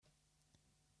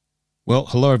Well,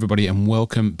 hello everybody and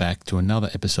welcome back to another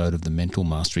episode of the Mental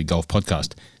Mastery Golf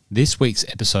Podcast. This week's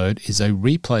episode is a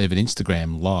replay of an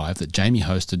Instagram live that Jamie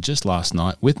hosted just last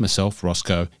night with myself,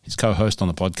 Roscoe, his co-host on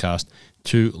the podcast,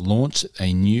 to launch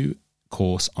a new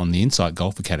course on the Insight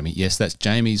Golf Academy. Yes, that's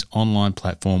Jamie's online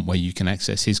platform where you can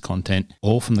access his content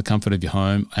all from the comfort of your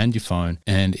home and your phone.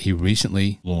 And he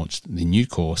recently launched the new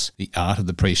course, The Art of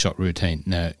the Pre-Shot Routine.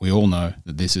 Now, we all know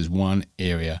that this is one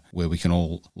area where we can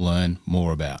all learn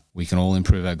more about. We can all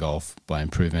improve our golf by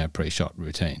improving our pre-shot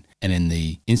routine. And in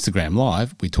the Instagram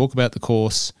Live, we talk about the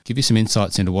course, give you some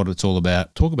insights into what it's all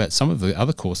about, talk about some of the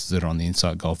other courses that are on the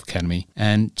Insight Golf Academy,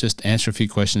 and just answer a few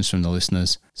questions from the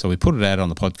listeners. So we put it out on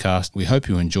the podcast. We hope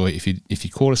you enjoy. If you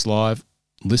caught us live,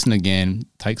 listen again,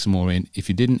 take some more in. If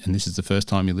you didn't, and this is the first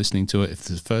time you're listening to it, if it's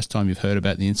the first time you've heard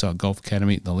about the Insight Golf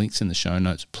Academy, the link's in the show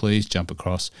notes. Please jump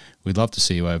across. We'd love to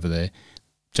see you over there.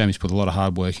 Jamie's put a lot of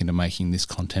hard work into making this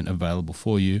content available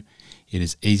for you. It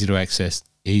is easy to access,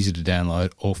 easy to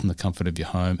download, all from the comfort of your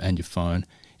home and your phone,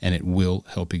 and it will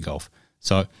help you golf.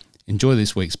 So enjoy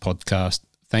this week's podcast.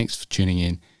 Thanks for tuning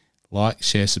in. Like,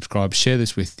 share, subscribe, share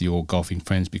this with your golfing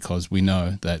friends because we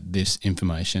know that this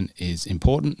information is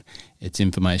important. It's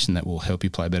information that will help you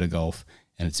play better golf,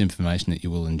 and it's information that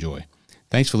you will enjoy.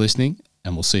 Thanks for listening,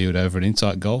 and we'll see you over at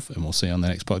Insight Golf, and we'll see you on the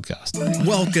next podcast.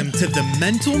 Welcome to the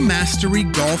Mental Mastery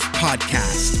Golf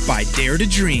Podcast by Dare to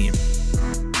Dream,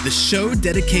 the show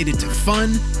dedicated to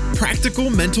fun, practical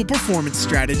mental performance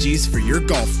strategies for your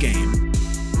golf game.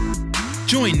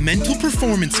 Join mental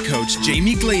performance coach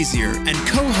Jamie Glazier and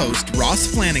co-host Ross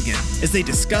Flanagan as they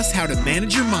discuss how to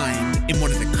manage your mind in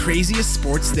one of the craziest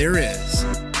sports there is.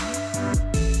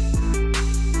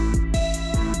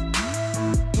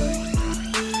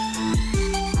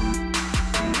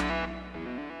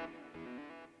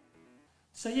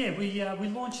 So yeah, we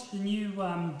launched the new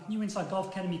Insight Golf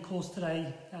Academy course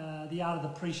today, The Art of the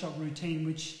Pre-Shot Routine,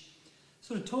 which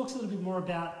sort of talks a little bit more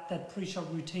about that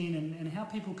pre-shot routine and how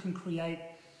people can create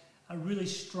a really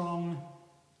strong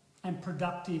and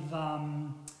productive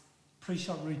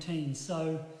pre-shot routine.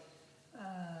 So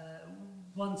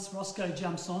once Roscoe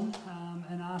jumps on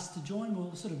and asks to join,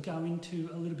 we'll sort of go into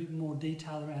a little bit more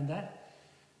detail around that.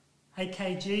 Hey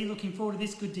KG, looking forward to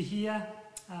this, good to hear.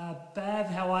 Bav,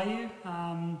 how are you?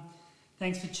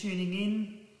 Thanks for tuning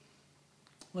in.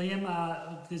 Liam,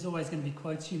 there's always going to be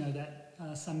quotes, you know that.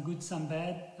 Some good, some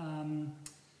bad.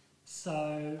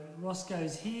 So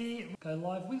Roscoe's here. Go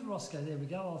live with Roscoe. There we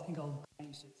go. I think I'll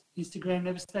change it. Instagram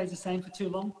never stays the same for too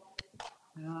long.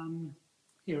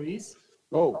 Here he is.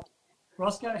 Oh,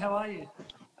 Roscoe, how are you?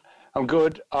 I'm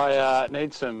good. I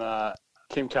need some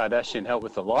Kim Kardashian help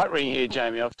with the light ring here,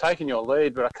 Jamie. I've taken your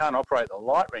lead, but I can't operate the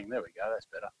light ring. There we go. That's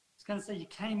better. I was going to say you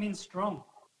came in strong.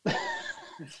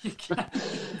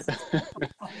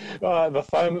 My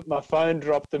phone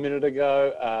dropped a minute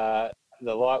ago.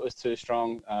 The light was too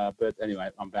strong, but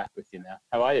anyway, I'm back with you now.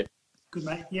 How are you? Good,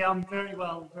 mate. Yeah, I'm very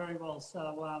well, very well.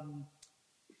 So,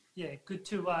 yeah, good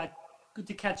to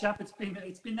catch up. It's been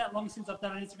that long since I've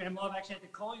done an Instagram live. I actually had to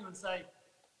call you and say,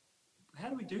 how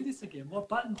do we do this again? What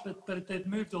buttons? But they've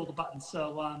moved all the buttons.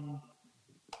 So,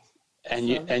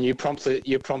 you promptly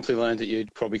learned that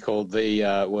you'd probably called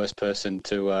the worst person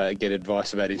to get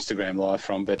advice about Instagram Live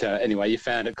from. But anyway, you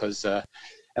found it because,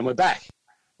 and we're back.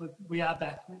 We are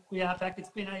back. We are back. It's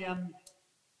been I'm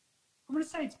going to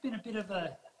say it's been a bit of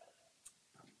a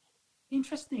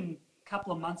interesting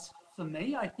couple of months for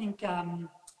me. I think,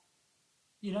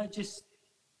 just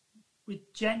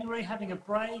with January having a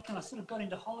break, and I sort of got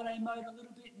into holiday mode a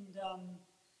little bit, and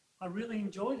I really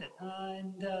enjoyed it.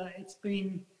 And it's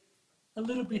been a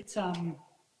little bit, I've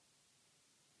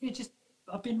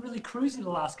been really cruising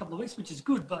the last couple of weeks, which is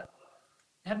good, but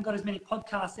I haven't got as many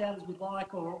podcasts out as we'd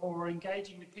like or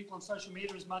engaging with people on social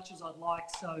media as much as I'd like.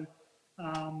 So,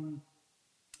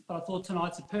 but I thought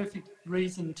tonight's a perfect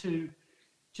reason to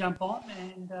jump on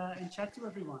and chat to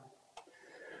everyone.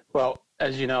 Well,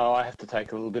 as you know, I have to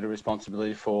take a little bit of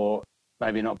responsibility for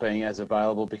maybe not being as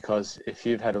available because if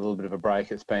you've had a little bit of a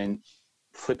break, it's been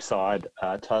flip side,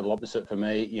 total opposite for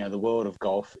me. You know, the world of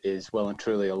golf is well and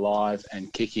truly alive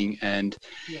and kicking. And,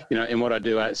 in what I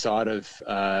do outside of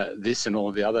this and all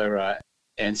of the other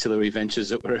ancillary ventures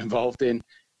that we're involved in,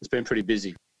 it's been pretty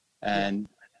busy. And,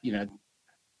 I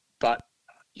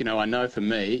know for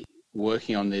me,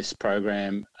 working on this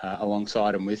program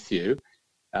alongside and with you,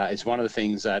 it's one of the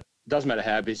things that doesn't matter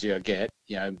how busy I get,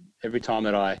 every time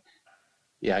that I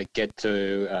get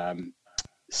to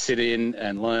sit in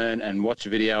and learn and watch a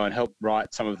video and help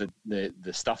write some of the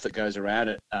stuff that goes around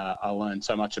it, I learn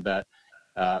so much about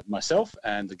myself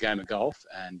and the game of golf,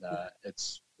 and it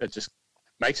just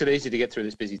makes it easy to get through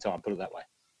this busy time, put it that way.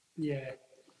 Yeah,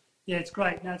 it's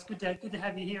great. No, it's good to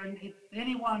have you here. And if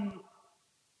anyone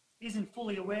isn't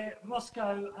fully aware,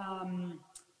 Roscoe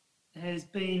has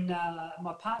been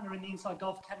my partner in the Inside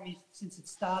Golf Academy since it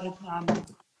started.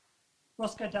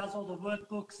 Roscoe does all the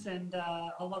workbooks and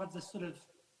a lot of the sort of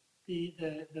the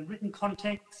written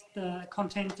content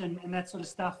and that sort of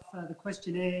stuff, the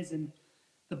questionnaires and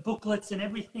the booklets and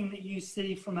everything that you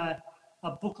see from a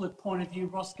booklet point of view.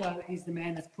 Roscoe is the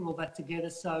man that's put all that together.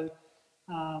 So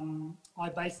I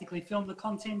basically film the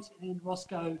content and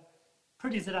Roscoe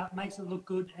pretties it up, makes it look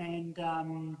good, and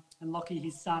Lockie,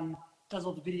 his son, does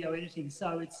all the video editing.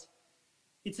 So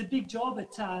it's a big job.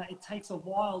 It takes a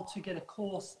while to get a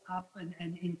course up and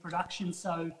in production.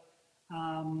 So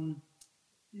I'm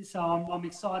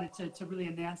excited to really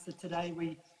announce that today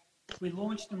we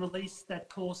launched and released that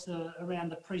course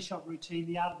around the pre-shot routine,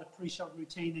 the art of the pre-shot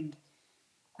routine. And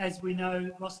as we know,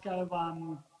 Roscoe,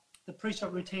 the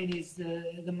pre-shot routine is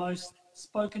the most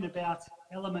spoken about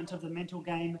element of the mental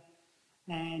game,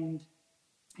 and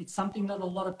it's something that a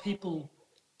lot of people,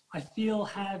 I feel,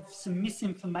 have some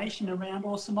misinformation around,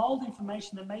 or some old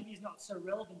information that maybe is not so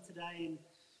relevant today. And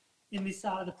in this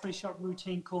art of the pre-shot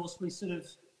routine course, we sort of,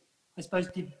 I suppose,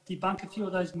 debunk a few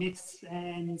of those myths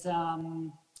and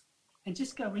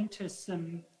just go into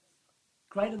some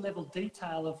greater level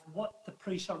detail of what the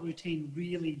pre-shot routine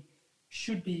really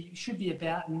should be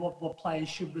about, and what players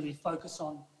should really focus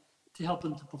on to help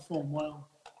them to perform well.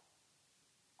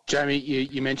 Jamie,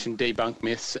 you mentioned debunk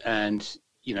myths, and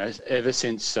ever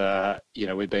since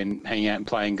we've been hanging out and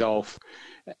playing golf,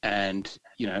 and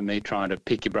me trying to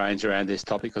pick your brains around this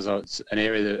topic, because it's an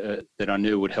area that I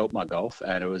knew would help my golf,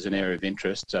 and it was an area of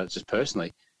interest just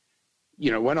personally.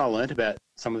 When I learned about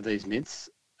some of these myths,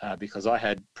 because I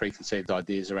had preconceived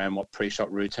ideas around what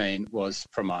pre-shot routine was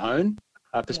from my own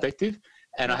perspective,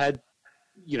 and I had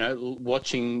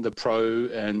watching the pro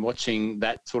and watching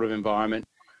that sort of environment,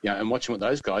 and watching what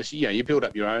those guys, you build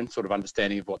up your own sort of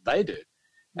understanding of what they do.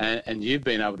 And you've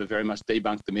been able to very much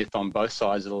debunk the myth on both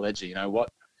sides of the ledger, what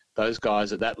those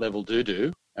guys at that level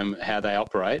do and how they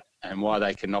operate, and why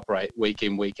they can operate week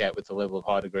in, week out with a level of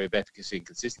high degree of efficacy and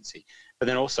consistency. But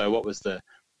then also what was the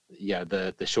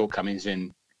shortcomings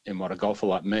in what a golfer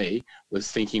like me was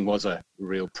thinking was a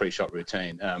real pre-shot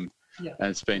routine. And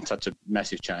it's been such a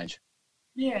massive change.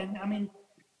 Yeah, and I mean,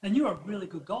 and you're a really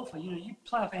good golfer. You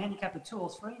play off a handicap of 2 or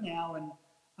 3 now,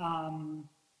 and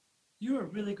you're a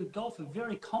really good golfer,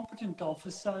 very competent golfer.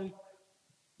 So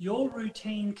your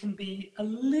routine can be a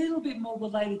little bit more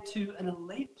related to an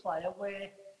elite player, where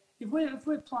if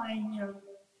we're playing,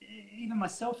 even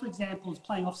myself, for example, is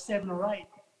playing off 7 or 8.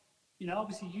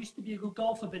 Obviously used to be a good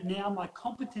golfer, but now my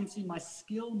competency, my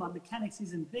skill, my mechanics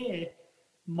isn't there.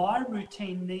 My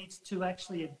routine needs to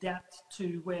actually adapt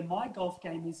to where my golf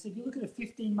game is. So if you look at a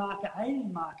 15 marker,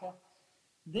 18 marker,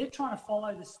 they're trying to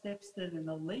follow the steps that an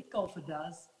elite golfer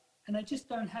does, and they just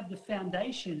don't have the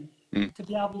foundation to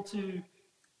be able to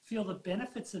feel the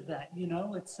benefits of that.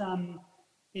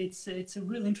 It's a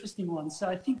real interesting one. So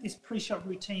I think this pre-shot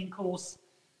routine course,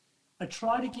 I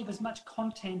try to give as much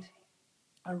content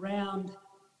around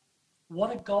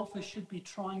what a golfer should be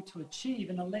trying to achieve,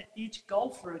 and I let each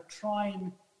golfer try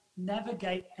and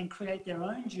navigate and create their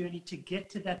own journey to get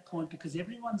to that point, because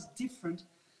everyone's different.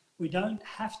 We don't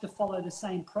have to follow the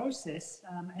same process,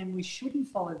 and we shouldn't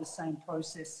follow the same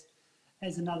process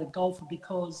as another golfer,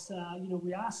 because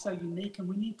we are so unique, and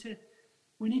we need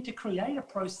to create a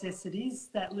process that is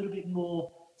that little bit more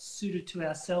suited to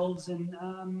ourselves. And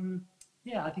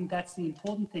I think that's the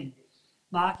important thing.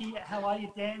 Marky, how are you?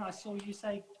 Dan, I saw you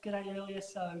say g'day earlier,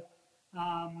 so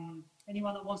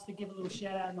anyone that wants to give a little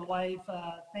shout out and a wave,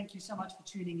 thank you so much for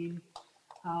tuning in.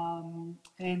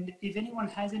 And if anyone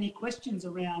has any questions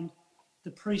around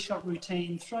the pre-shot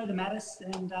routine, throw them at us,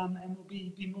 and we'll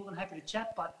be more than happy to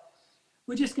chat. But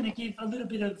we're just going to give a little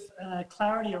bit of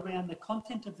clarity around the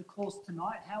content of the course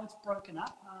tonight, how it's broken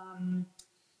up,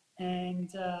 and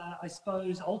I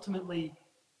suppose ultimately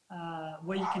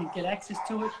where you can get access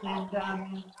to it, and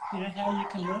how you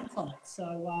can learn from it.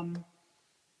 So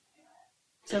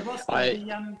Ross, we've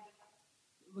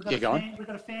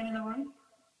got a fan in the room.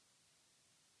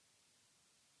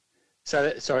 Say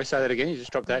that again. You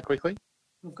just dropped that quickly.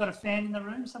 We've got a fan in the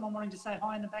room. Someone wanting to say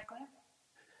hi in the background.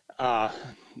 I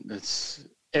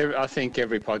think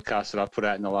every podcast that I've put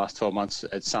out in the last 12 months,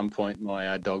 at some point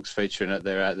my dog's featuring it.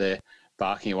 They're out there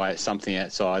barking away at something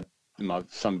outside.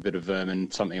 Some bit of vermin,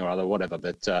 something or other, whatever.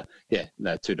 But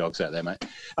 2 dogs out there, mate.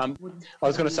 I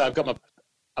was going to say I've got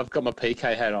my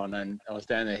PK hat on, and I was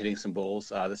down there hitting some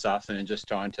balls this afternoon, just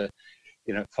trying to,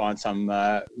 find some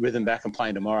rhythm back and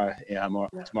playing tomorrow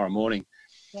morning.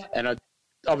 Yeah. And I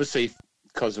obviously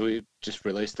because we just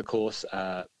released the course,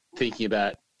 thinking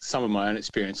about some of my own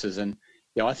experiences, and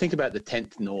I think about the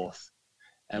 10th North,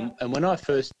 and when I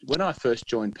first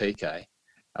joined PK,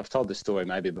 I've told this story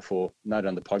maybe before, not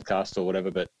on the podcast or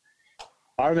whatever, but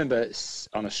I remember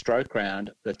on a stroke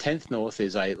round, the 10th North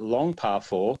is a long par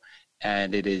 4,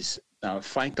 and it is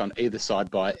flanked on either side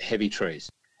by heavy trees,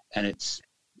 and it's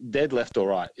dead left or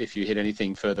right if you hit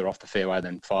anything further off the fairway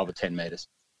than 5 or 10 metres.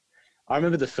 I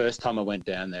remember the first time I went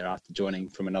down there after joining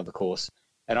from another course,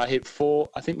 and I hit 4,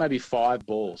 I think maybe 5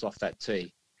 balls off that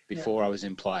tee before I was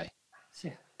in play.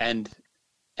 Yeah. And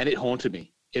it haunted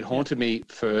me. It haunted me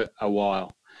for a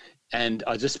while. And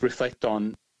I just reflect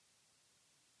on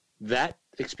that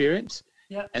experience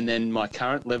and then my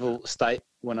current level state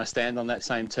when I stand on that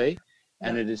same tee,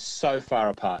 and it is so far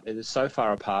apart. It is so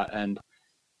far apart, and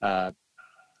I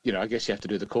guess you have to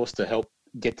do the course to help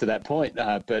get to that point.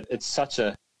 But it's such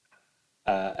a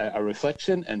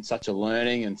reflection and such a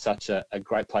learning and such a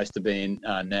great place to be in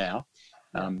now.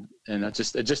 And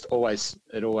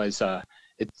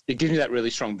it gives me that really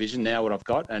strong vision now what I've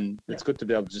got, and it's good to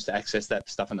be able to just access that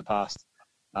stuff in the past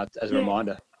as a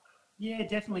reminder. Yeah,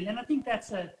 definitely. And I think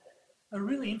that's a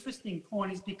really interesting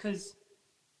point, is because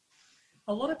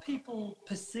a lot of people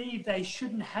perceive they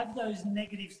shouldn't have those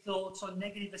negative thoughts or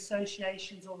negative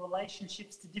associations or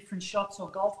relationships to different shots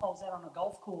or golf holes out on a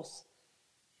golf course.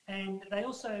 And they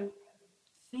also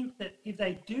think that if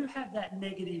they do have that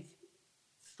negative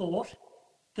thought,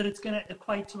 that it's going to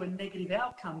equate to a negative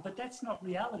outcome. But that's not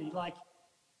reality. Like,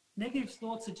 negative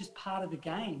thoughts are just part of the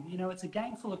game. It's a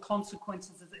game full of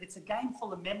consequences. It's a game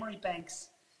full of memory banks.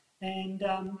 And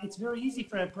it's very easy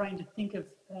for our brain to think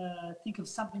of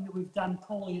something that we've done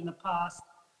poorly in the past,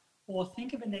 or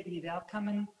think of a negative outcome.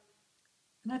 And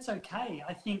that's okay.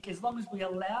 I think as long as we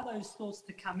allow those thoughts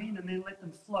to come in and then let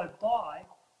them float by,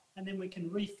 and then we can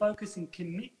refocus and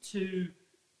commit to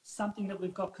something that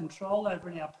we've got control over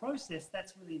in our process,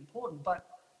 that's really important. But,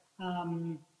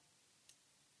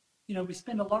 we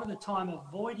spend a lot of the time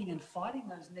avoiding and fighting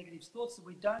those negative thoughts that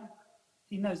we don't,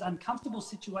 in those uncomfortable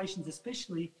situations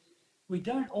especially, we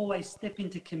don't always step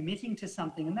into committing to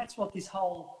something. And that's what this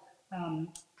whole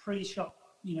pre-shot,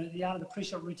 the art of the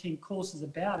pre-shot routine course is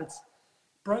about. It's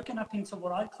broken up into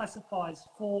what I classify as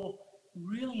 4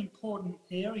 really important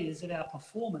areas of our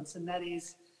performance, and that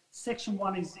is, section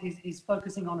 1 is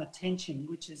focusing on attention,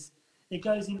 which is, it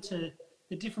goes into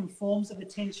the different forms of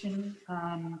attention,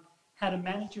 how to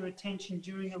manage your attention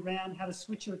during a round, how to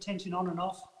switch your attention on and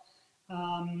off.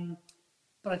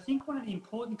 But I think one of the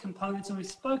important components, and we've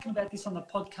spoken about this on the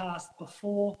podcast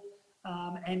before,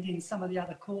 and in some of the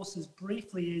other courses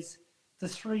briefly, is the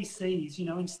 3 C's.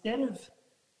 Instead of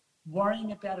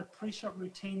worrying about a pre-shot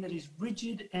routine that is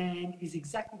rigid and is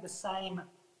exactly the same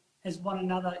as one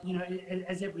another,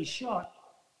 as every shot,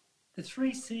 the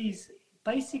 3 C's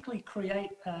basically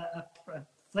create a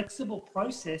flexible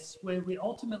process where we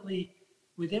ultimately,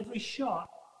 with every shot,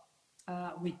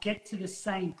 we get to the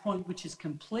same point, which is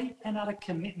complete and utter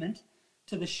commitment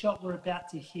to the shot we're about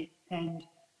to hit. And,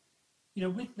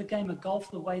 with the game of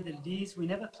golf the way that it is, we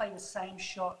never play the same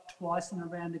shot twice in a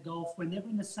round of golf. We're never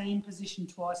in the same position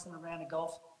twice in a round of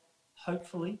golf,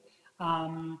 hopefully.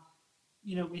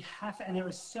 We have, and there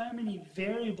are so many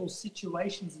variable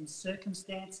situations and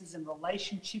circumstances and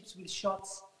relationships with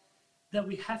shots that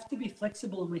we have to be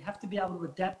flexible, and we have to be able to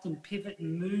adapt and pivot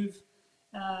and move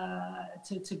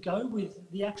to go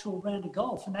with the actual round of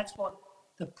golf. And that's what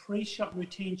the pre-shot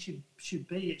routine should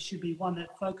be. It should be one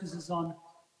that focuses on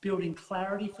building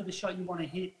clarity for the shot you want to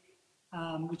hit,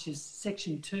 which is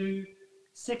section 2.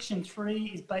 Section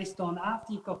 3 is based on,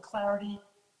 after you've got clarity,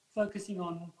 focusing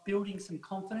on building some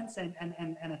confidence and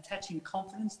attaching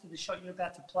confidence to the shot you're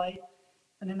about to play.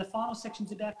 And then the final section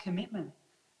is about commitment.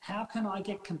 How can I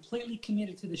get completely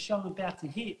committed to the shot I'm about to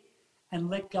hit and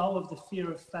let go of the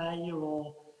fear of failure,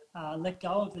 or let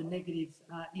go of the negative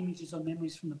images or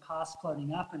memories from the past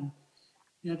floating up? And,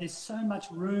 there's so much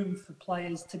room for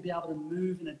players to be able to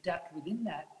move and adapt within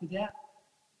that without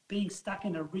being stuck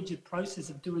in a rigid process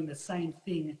of doing the same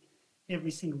thing every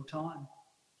single time.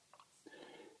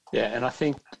 Yeah, and I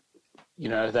think,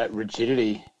 that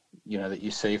rigidity, that you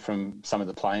see from some of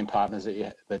the playing partners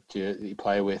that you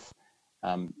play with,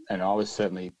 and I was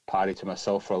certainly party to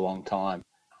myself for a long time.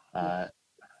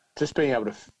 Just being able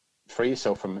to free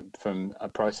yourself from a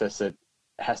process that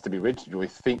has to be rigid, or we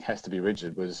think has to be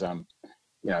rigid, was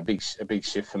a big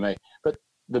shift for me. But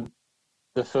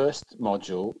the first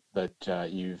module that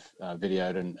you've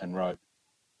videoed and wrote,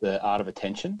 the art of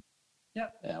attention.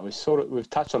 Yeah, we've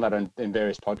touched on that in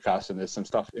various podcasts, and there's some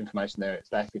information there. It's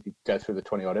back if you go through the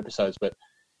 20 odd episodes. But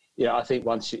I think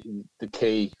the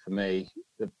key for me,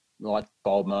 light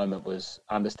bulb moment was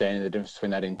understanding the difference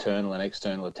between that internal and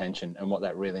external attention and what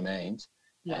that really means,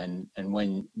 and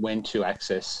when to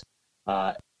access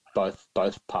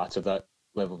both parts of that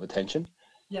level of attention.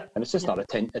 Yeah. And it's just not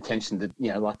attention that,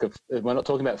 we're not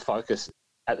talking about focus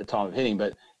at the time of hitting,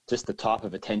 but just the type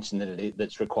of attention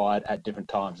that's required at different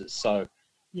times. It's so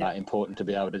important to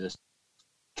be able to just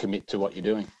commit to what you're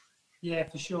doing. Yeah,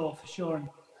 for sure. And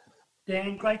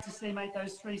Dan, great to see, mate.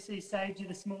 Those 3 C's saved you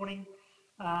this morning.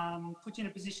 Put you in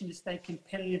a position to stay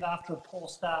competitive after a poor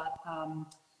start.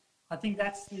 I think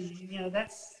that's the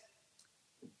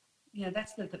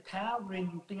power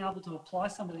in being able to apply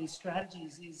some of these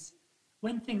strategies is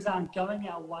when things aren't going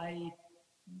our way,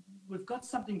 we've got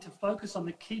something to focus on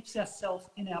that keeps ourselves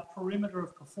in our perimeter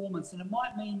of performance. And it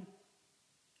might mean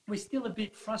we're still a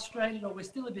bit frustrated, or we're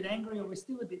still a bit angry, or we're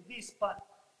still a bit this, but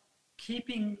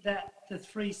keeping the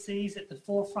 3 C's at the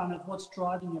forefront of what's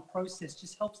driving your process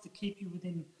just helps to keep you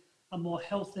within a more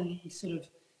healthy sort of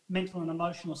mental and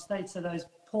emotional state. So those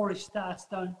poorish starts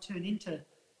don't turn into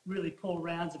really poor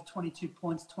rounds of 22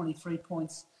 points, 23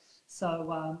 points.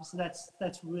 So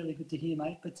that's really good to hear,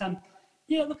 mate. But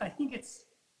look, I think it's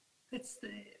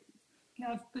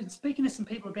I've been speaking to some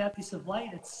people about this of late.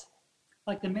 It's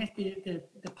like the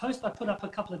post I put up a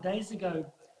couple of days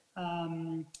ago.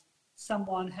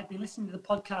 Someone had been listening to the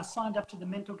podcast, signed up to the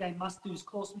Mental Game Must Do's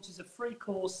course, which is a free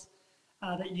course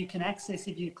that you can access.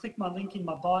 If you click my link in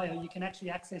my bio, you can actually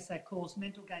access that course,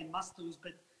 Mental Game Must Do's.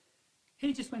 But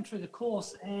he just went through the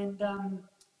course, and a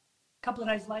couple of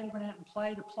days later went out and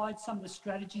played, applied some of the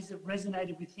strategies that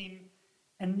resonated with him,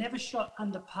 and never shot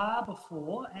under par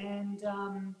before, and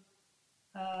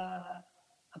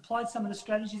applied some of the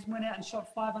strategies and went out and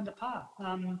shot 5 under par.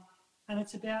 And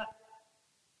it's about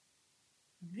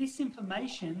this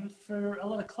information for a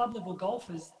lot of club level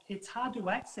golfers. It's hard to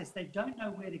access. They don't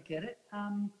know where to get it.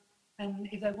 And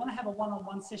if they want to have a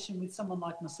one-on-one session with someone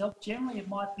like myself, generally it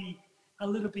might be a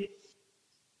little bit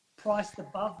priced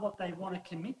above what they want to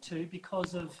commit to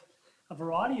because of a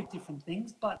variety of different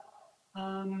things. But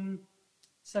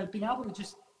so being able to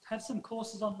just have some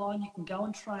courses online, you can go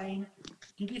and train,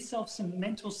 give yourself some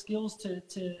mental skills to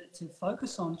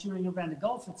focus on during a round of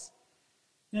golf. It's,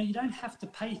 you don't have to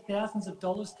pay thousands of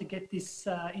dollars to get this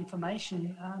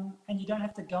information, and you don't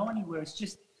have to go anywhere. It's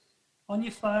just on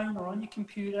your phone or on your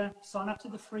computer, sign up to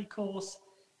the free course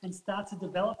and start to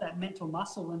develop that mental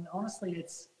muscle. And honestly,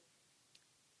 it's,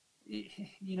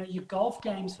 your golf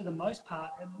games, for the most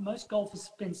part, most golfers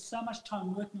spend so much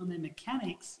time working on their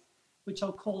mechanics, which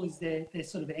I'll call is their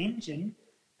sort of engine.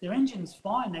 Their engine's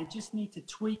fine. They just need to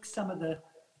tweak some of the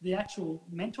actual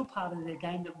mental part of their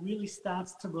game that really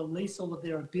starts to release all of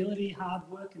their ability, hard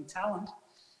work and talent,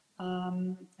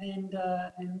 and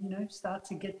start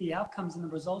to get the outcomes and the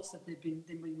results that they've been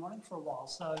wanting for a while.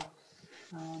 So,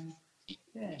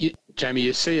 Jamie,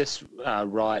 you see us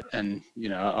write, and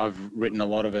I've written a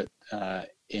lot of it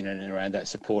in and around that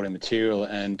supporting material,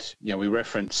 and we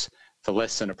reference for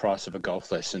less than the price of a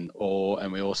golf lesson,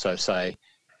 and we also say,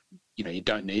 you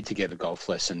don't need to get a golf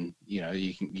lesson.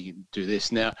 You can do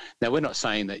this. Now we're not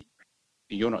saying that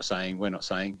we're not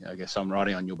saying, I guess I'm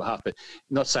writing on your behalf, but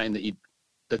not saying that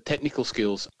the technical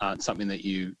skills aren't something that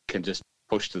you can just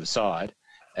push to the side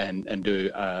and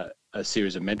do a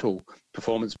series of mental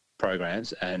performance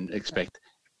programs and expect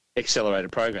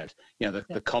accelerated programs.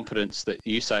 The competence that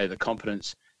you say, the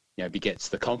competence, begets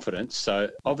the confidence.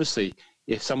 So obviously,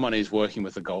 if someone is working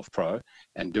with a golf pro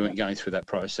and going through that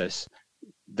process,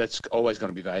 that's always going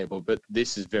to be valuable, but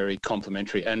this is very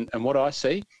complementary. And what I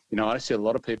see, I see a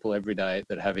lot of people every day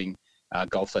that are having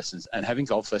golf lessons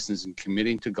and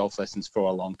committing to golf lessons for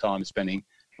a long time, spending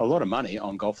a lot of money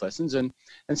on golf lessons and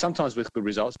sometimes with good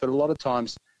results. But a lot of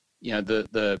times,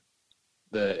 the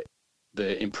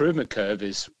improvement curve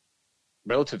is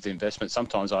relative to investment.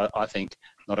 Sometimes I think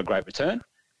not a great return,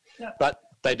 but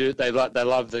they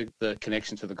love the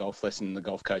connection to the golf lesson and the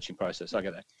golf coaching process. I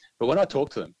get that. But when I talk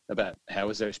to them about how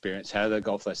was their experience, how are their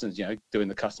golf lessons, doing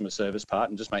the customer service part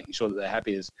and just making sure that they're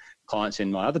happy as clients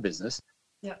in my other business,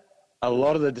 a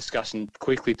lot of the discussion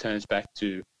quickly turns back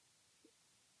to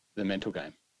the mental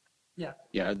game.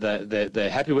 They're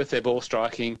happy with their ball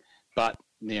striking, but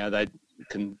they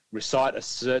can recite a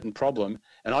certain problem,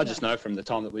 and I just know from the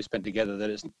time that we spent together that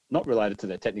it's not related to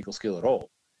their technical skill at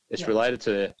all. It's related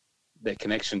to their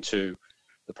connection to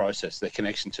the process, their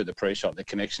connection to the pre-shot, their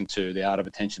connection to the art of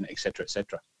attention, et cetera, et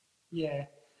cetera. Yeah,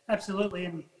 absolutely.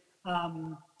 And,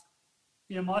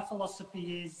 my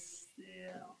philosophy is,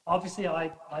 obviously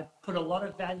I put a lot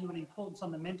of value and importance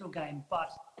on the mental game,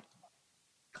 but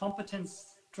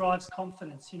competence drives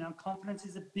confidence. Confidence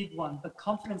is a big one, but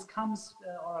confidence comes,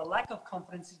 or a lack of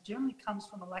confidence, generally comes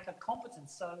from a lack of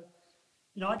competence. So,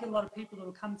 I get a lot of people that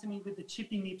will come to me with the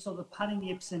chipping yips or the putting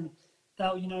yips, and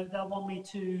they'll want me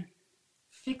to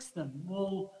fix them.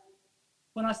 Well,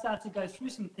 when I start to go through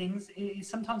some things,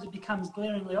 sometimes it becomes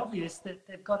glaringly obvious that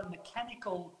they've got a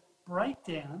mechanical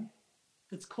breakdown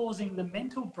that's causing the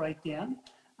mental breakdown.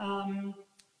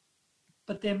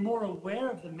 But they're more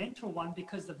aware of the mental one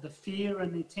because of the fear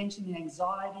and the tension, the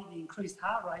anxiety, the increased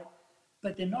heart rate,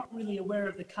 but they're not really aware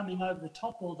of the coming over the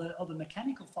top or the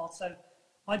mechanical fault. So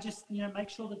I just make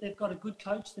sure that they've got a good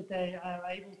coach that they are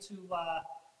able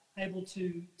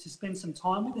to spend some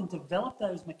time with and develop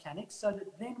those mechanics, so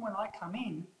that then when I come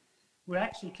in, we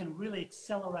actually can really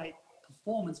accelerate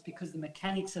performance because the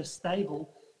mechanics are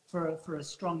stable for a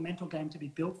strong mental game to be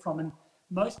built from. And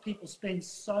most people spend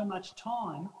so much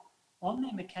time on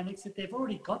their mechanics that they've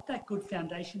already got that good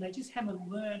foundation. They just haven't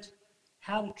learned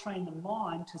how to train the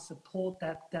mind to support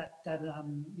that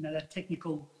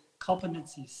technical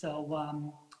competency. So,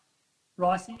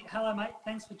 Ricey, hello, mate.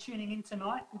 Thanks for tuning in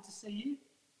tonight. Good to see you.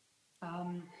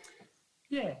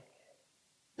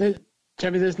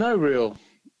 Jamie, there's no real,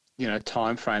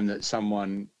 time frame that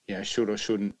someone, should or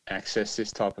shouldn't access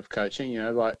this type of coaching.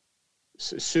 Like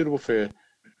suitable for,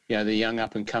 the young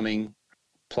up and coming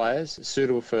players,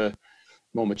 suitable for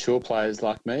more mature players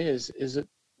like me. Is it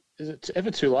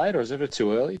ever too late, or is it ever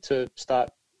too early to start,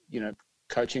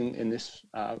 coaching in this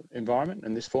environment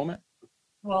and this format?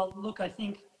 Well, look, I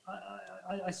think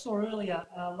I saw earlier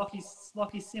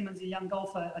Lockie Simmons, a young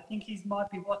golfer. I think he might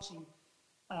be watching.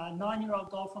 9-year-old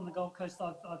golf on the Gold Coast.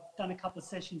 I've done a couple of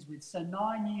sessions with. So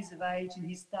 9 years of age, and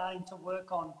he's starting to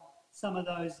work on some of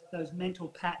those mental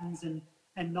patterns. And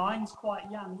 9's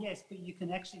quite young, yes, but you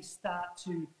can actually start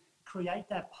to create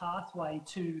that pathway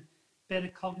to better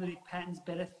cognitive patterns,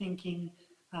 better thinking,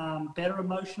 better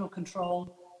emotional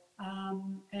control,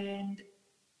 and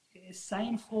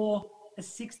same for a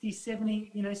 60,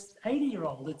 70,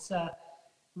 80-year-old. It's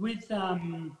with how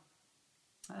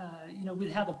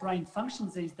the brain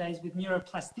functions these days with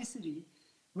neuroplasticity,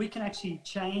 we can actually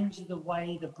change the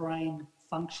way the brain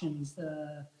functions,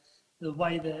 the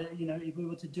way if we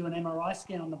were to do an MRI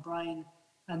scan on the brain,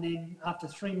 and then after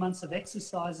 3 months of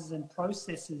exercises and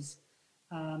processes,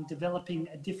 developing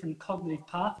a different cognitive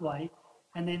pathway,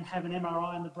 and then have an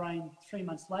MRI on the brain 3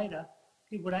 months later,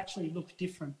 it would actually look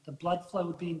different. The blood flow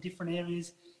would be in different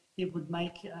areas. It would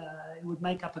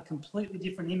make up a completely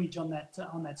different image on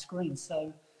that screen.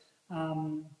 So,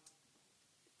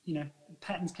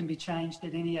 patterns can be changed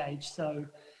at any age. So,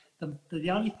 the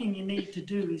only thing you need to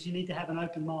do is you need to have an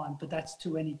open mind, but that's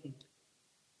to anything.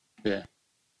 Yeah.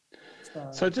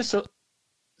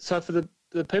 So for the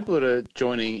people that are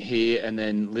joining here and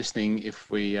then listening, if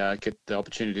we get the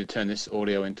opportunity to turn this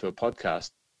audio into a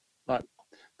podcast, like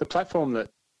the platform that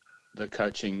the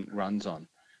coaching runs on,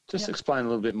 just explain a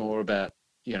little bit more about,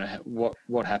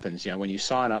 what happens, when you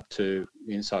sign up to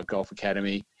the Insight Golf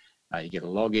Academy, you get a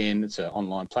login, it's an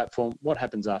online platform. What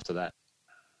happens after that?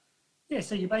 Yeah,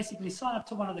 so you basically sign up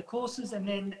to one of the courses, and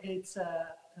then it's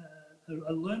a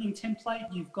learning template.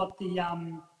 You've got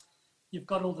you've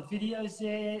got all the videos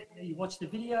there. You watch the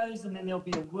videos, and then there'll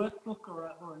be a workbook or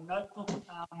a notebook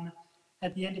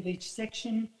at the end of each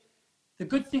section. The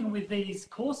good thing with these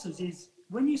courses is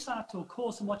when you sign up to a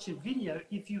course and watch a video,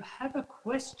 if you have a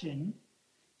question,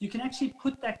 you can actually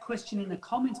put that question in the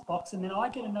comments box, and then I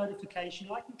get a notification.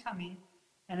 I can come in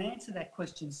and answer that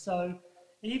question. So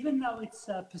even though it's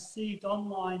a perceived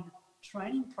online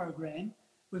training program,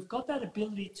 we've got that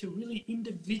ability to really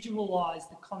individualize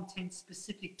the content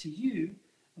specific to you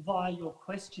via your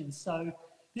questions. So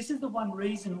this is the one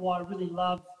reason why I really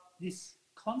love this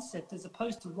concept as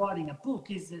opposed to writing a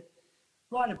book, is that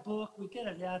write a book, we get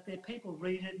it out there, people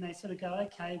read it, and they sort of go,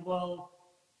 okay, well,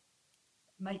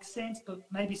 makes sense, but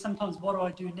maybe sometimes what do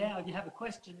I do now? If you have a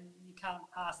question, you can't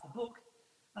ask the book.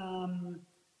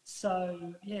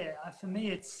 For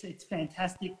me, it's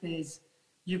fantastic.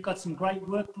 You've got some great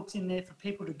workbooks in there for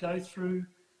people to go through.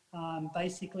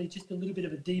 Basically, just a little bit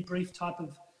of a debrief type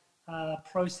of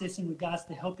process in regards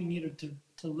to helping you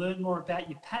to learn more about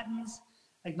your patterns,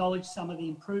 acknowledge some of the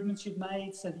improvements you've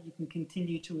made so that you can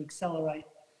continue to accelerate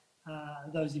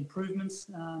those improvements.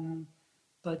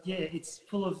 It's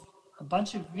full of a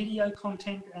bunch of video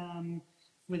content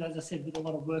with, as I said, with a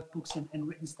lot of workbooks and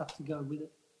written stuff to go with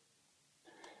it.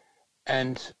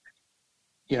 And,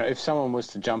 if someone was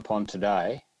to jump on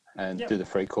today and do the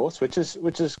free course, which is,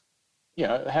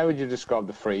 how would you describe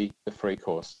the free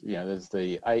course? There's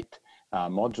the 8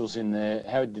 modules in there.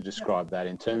 How would you describe that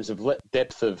in terms of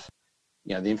depth of,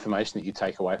 the information that you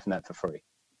take away from that for free?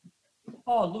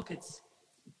 Oh, look,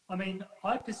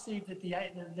 I perceive that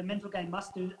the mental game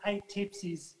must do 8 tips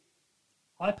is,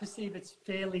 I perceive it's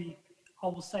fairly, I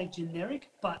will say generic,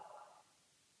 but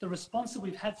the response that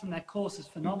we've had from that course is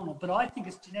phenomenal. But I think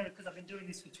it's generic because I've been doing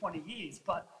this for 20 years.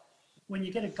 But when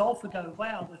you get a golfer go,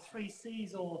 wow, the 3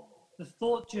 C's or the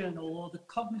thought journal or the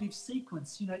cognitive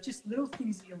sequence, just little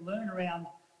things that you learn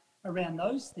around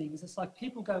those things. It's like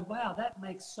people go, wow, that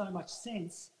makes so much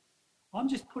sense. I'm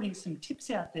just putting some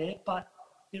tips out there, but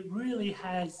it really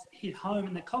has hit home.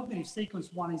 And the cognitive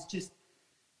sequence one is just,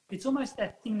 it's almost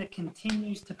that thing that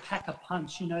continues to pack a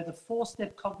punch, the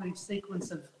 4-step cognitive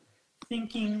sequence of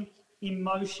thinking,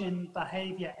 emotion,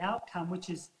 behavior, outcome, which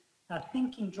is our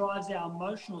thinking drives our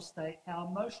emotional state. Our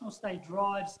emotional state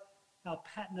drives our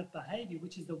pattern of behavior,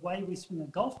 which is the way we swing a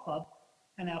golf club.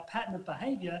 And our pattern of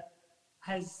behavior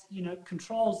has,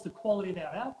 controls the quality of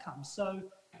our outcome. So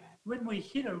when we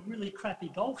hit a really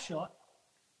crappy golf shot,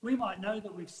 we might know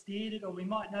that we've steered it, or we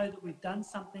might know that we've done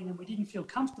something and we didn't feel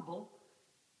comfortable.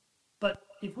 But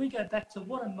if we go back to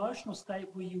what emotional state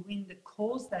were you in that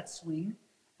caused that swing,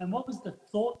 and what was the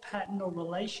thought pattern or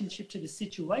relationship to the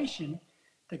situation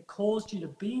that caused you to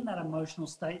be in that emotional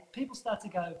state, people start to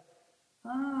go,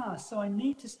 so I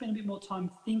need to spend a bit more time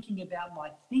thinking about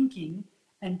my thinking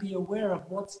and be aware of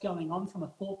what's going on from a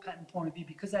thought pattern point of view,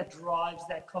 because that drives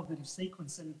that cognitive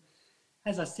sequence. And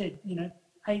as I said,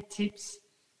 8 tips,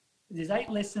 there's 8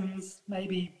 lessons,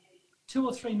 maybe 2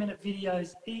 or 3 minute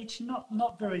videos each,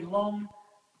 not very long,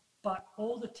 but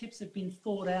all the tips have been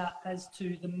thought out as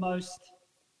to the most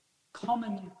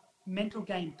common mental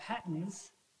game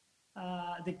patterns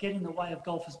that get in the way of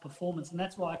golfers' performance. And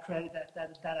that's why I created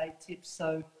that 8 tips.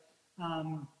 So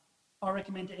I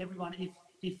recommend to everyone,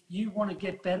 if you want to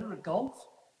get better at golf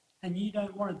and you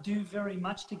don't want to do very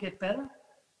much to get better,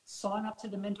 sign up to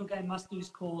the Mental Game Must-Do's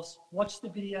course, watch the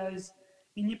videos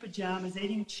in your pajamas,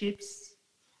 eating chips,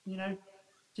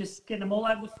 just getting them all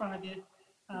over the front of you,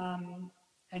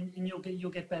 and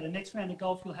you'll get better. Next round of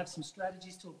golf, you'll have some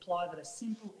strategies to apply that are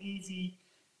simple, easy,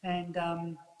 and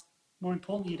more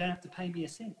importantly, you don't have to pay me a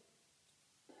cent.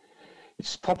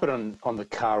 Just pop it on the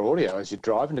car audio as you're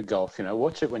driving to golf.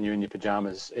 Watch it when you're in your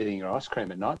pajamas eating your ice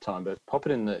cream at night time, but pop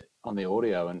it on the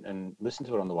audio and listen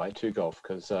to it on the way to golf,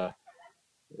 because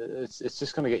it's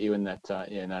just going to get you in that.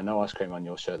 No ice cream on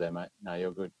your show there, mate. No,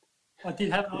 you're good. I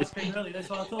did have an ice cream earlier. That's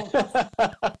what I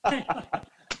thought.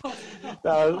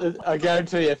 No, I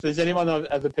guarantee you, if there's anyone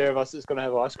of the pair of us that's going to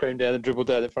have ice cream down and dribble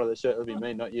down the front of the shirt, it'll be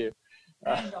me, not you.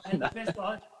 And I had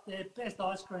the best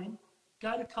ice cream.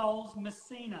 Go to Coles,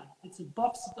 Messina. It's a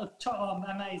box of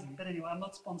amazing. But anyway, I'm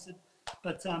not sponsored.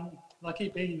 But if I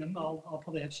keep eating them, I'll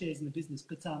probably have shares in the business.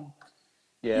 But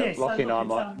Lockie and I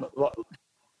might.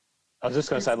 I was just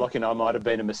going to say, Lockie and I might have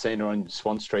been to Messina on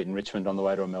Swan Street in Richmond on the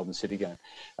way to a Melbourne City game,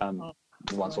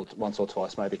 once or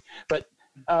twice maybe. But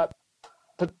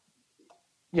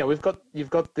you've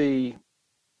got the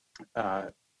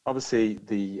obviously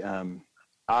the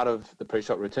art of the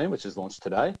pre-shot routine, which is launched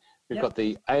today. We've got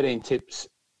the 18 tips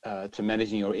to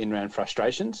managing your in-round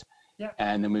frustrations,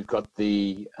 and then we've got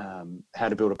the how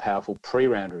to build a powerful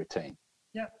pre-round routine.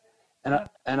 And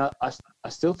I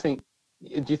still think.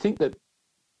 Do you think that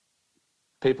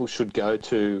people should go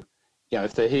to,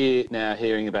 if they're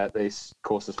hearing about these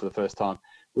courses for the first time,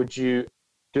 would you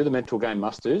do the Mental Game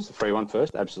Must-Dos, the free one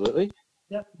first? Absolutely.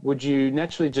 Yep. Would you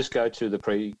naturally just go to the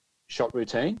pre-shot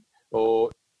routine, or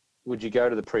would you go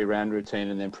to the pre-round routine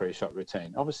and then pre-shot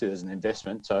routine? Obviously, there's an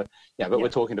investment. So, we're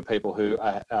talking to people who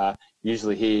are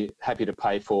usually here happy to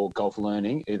pay for golf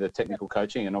learning, either technical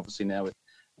coaching and obviously now with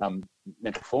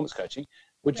mental performance coaching.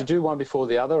 Would you do one before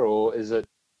the other, or is it,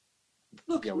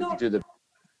 would you do the...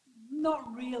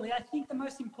 Not really. I think the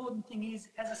most important thing is,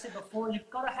 as I said before, you've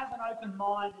got to have an open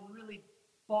mind and really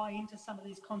buy into some of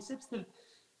these concepts.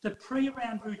 The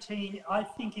pre-round routine, I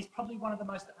think, is probably one of the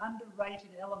most underrated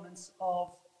elements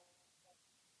of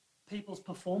people's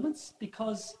performance,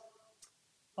 because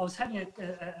I was having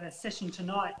a session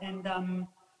tonight, and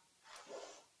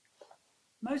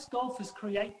most golfers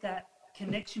create that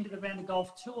connection to the round of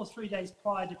golf 2 or 3 days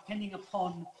prior, depending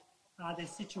upon their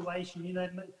situation.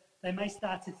 They may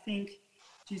start to think,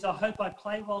 geez, I hope I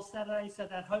play well Saturday, so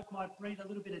that hope might breed a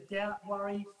little bit of doubt,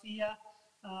 worry, fear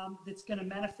that's going to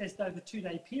manifest over a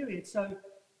 2-day period. So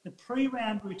the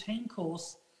pre-round routine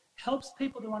course helps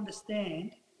people to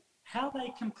understand how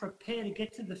they can prepare to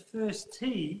get to the first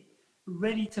tee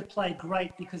ready to play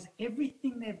great, because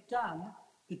everything they've done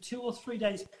the 2 or 3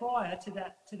 days prior to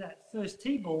that first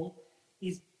tee ball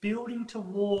is building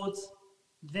towards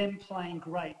them playing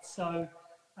great. So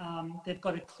they've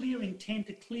got a clear intent,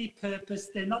 a clear purpose.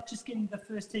 They're not just getting the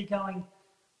first tee going,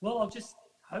 well, I'll just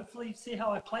hopefully see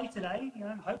how I play today.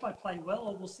 Hope I play well,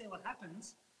 or we'll see what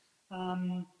happens.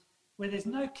 Where there's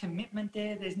no commitment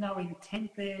there, there's no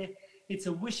intent there. It's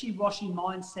a wishy-washy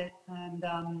mindset, and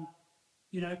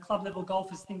club level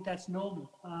golfers think that's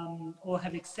normal, or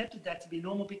have accepted that to be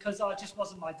normal because it just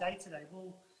wasn't my day today.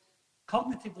 Well,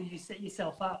 cognitively, you set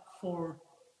yourself up for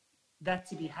that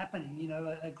to be happening.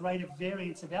 A greater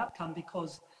variance of outcome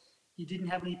because you didn't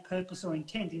have any purpose or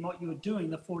intent in what you were doing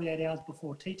the 48 hours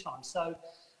before tee time. So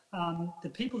the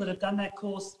people that have done that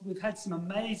course, we've had some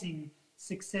amazing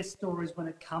success stories when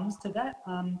it comes to that.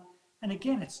 And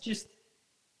again, it's just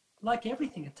like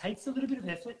everything. It takes a little bit of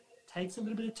effort, takes a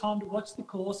little bit of time to watch the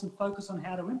course and focus on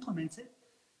how to implement it.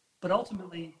 But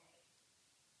ultimately,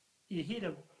 you're here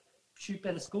to shoot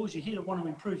better scores. You're here to want to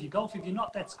improve your golf. If you're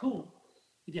not, that's cool.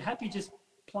 If you're happy just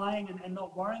playing and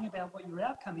not worrying about what your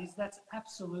outcome is, that's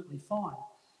absolutely fine.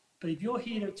 But if you're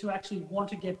here to actually want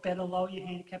to get better, lower your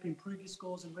handicap, improve your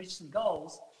scores and reach some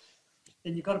goals,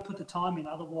 then you've got to put the time in.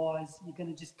 Otherwise, you're going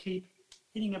to just keep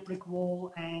hitting a brick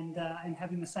wall and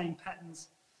having the same patterns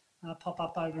pop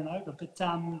up over and over. But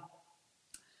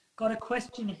got a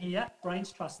question here.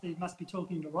 Brains Trust, they must be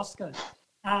talking to Roscoe.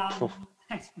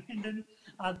 Thanks, Brendan.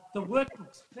 The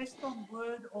workbooks, best on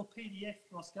Word or PDF,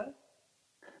 Roscoe?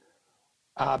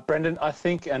 Brendan, I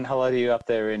think, and hello to you up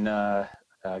there in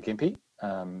Gympie.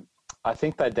 I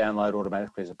think they download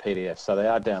automatically as a PDF, so they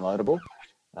are downloadable.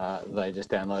 They just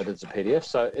download as a PDF,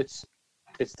 so it's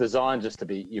designed just to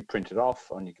be, you print it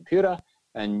off on your computer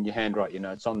and you handwrite your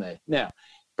notes on there. Now,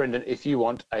 Brendan, if you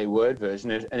want a Word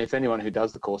version, and if anyone who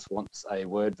does the course wants a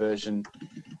Word version,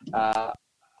 I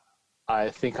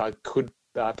think I could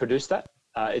produce that.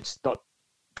 It's not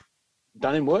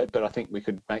done in Word, but I think we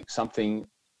could make something.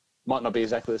 Might not be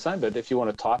exactly the same, but if you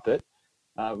want to type it,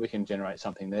 we can generate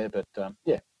something there. But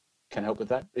can help with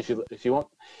that. If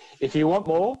you want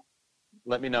more,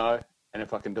 let me know, and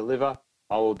if I can deliver,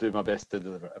 I will do my best to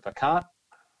deliver. If I can't,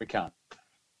 we can't.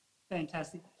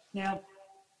 Fantastic. Now,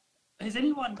 has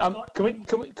anyone can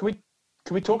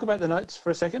we talk about the notes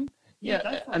for a second?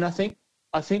 Yeah, and I think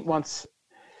once,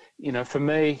 for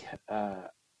me, the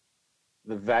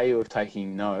value of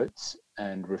taking notes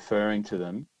and referring to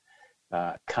them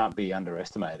can't be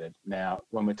underestimated. Now,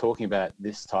 when we're talking about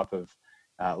this type of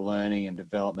learning and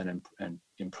development and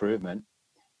improvement,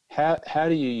 how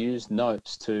do you use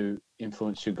notes to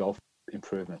influence your golf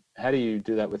improvement? How do you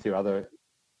do that with your other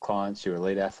clients, your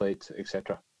elite athletes,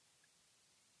 etc.?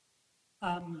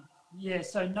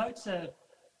 So notes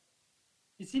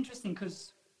it's interesting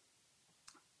because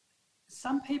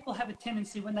some people have a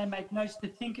tendency when they make notes to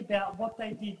think about what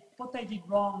they did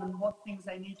wrong and what things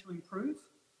they need to improve.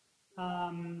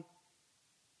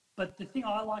 But the thing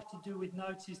I like to do with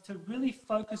notes is to really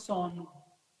focus on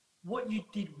what you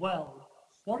did well.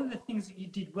 What are the things that you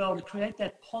did well to create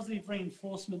that positive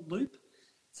reinforcement loop?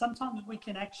 Sometimes we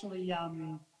can actually,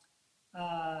 I'm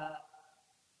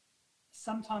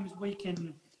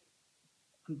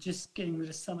just getting rid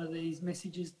of some of these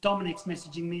messages. Dominic's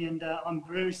messaging me, and I'm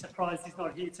very surprised he's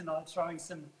not here tonight, throwing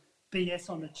some BS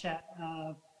on the chat.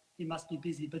 He must be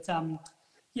busy. But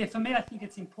for me, I think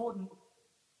it's important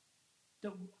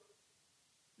that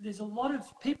there's a lot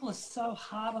of people are so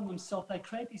hard on themselves. They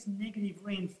create this negative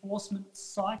reinforcement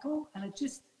cycle, and it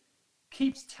just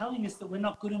keeps telling us that we're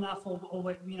not good enough, or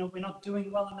we're not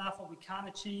doing well enough, or we can't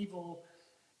achieve.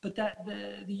 But that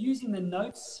the using the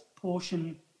notes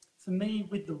portion for me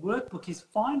with the workbook is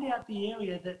find out the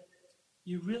area that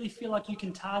you really feel like you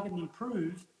can target and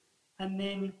improve, and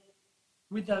then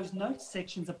with those notes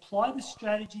sections, apply the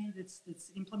strategy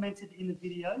that's implemented in the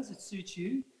videos that suits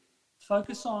you.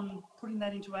 Focus on putting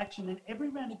that into action, and every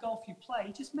round of golf you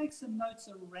play, just make some notes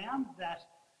around that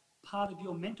part of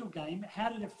your mental game. How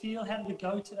did it feel? How did it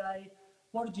go today?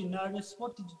 What did you notice?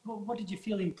 What did you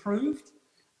feel improved?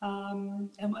 And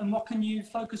what can you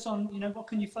focus on? What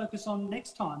can you focus on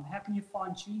next time? How can you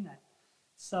fine tune that?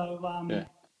 So,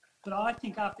 but I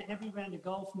think after every round of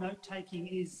golf, note taking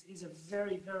is a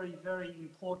very, very, very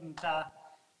important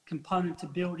component to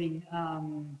building.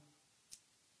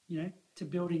 To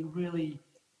building really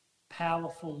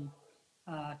powerful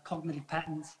cognitive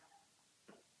patterns.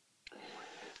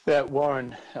 Yeah,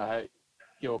 Warren,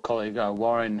 your colleague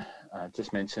Warren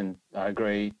just mentioned, I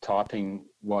agree, typing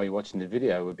while you're watching the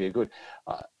video would be a good.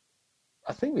 I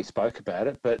think we spoke about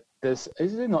it, but is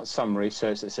there not some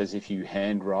research that says if you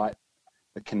handwrite,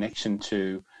 the connection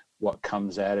to what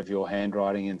comes out of your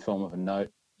handwriting in form of a note,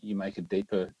 you make a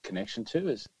deeper connection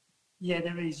to? Yeah,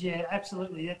 there is. Yeah,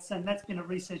 absolutely. That's been a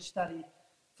research study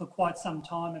for quite some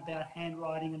time about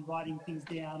handwriting and writing things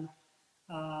down,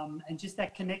 and just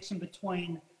that connection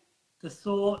between the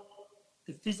thought,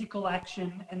 the physical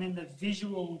action, and then the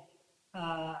visual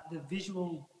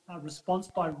response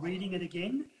by reading it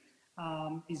again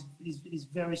is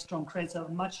very strong. Creates a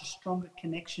much stronger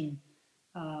connection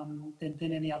than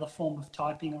any other form of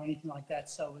typing or anything like that.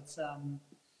 So it's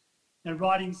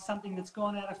writing's something that's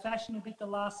gone out of fashion a bit the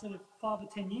last sort of 5 or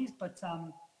 10 years, but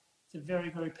it's a very,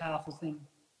 very powerful thing.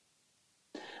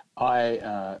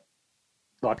 I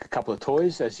like a couple of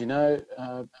toys, as you know,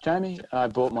 Jamie. I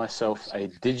bought myself a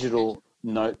digital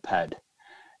notepad,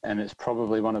 and it's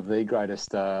probably one of the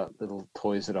greatest little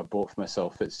toys that I've bought for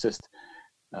myself. It's just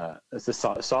it's the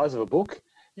size of a book,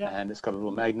 and it's got a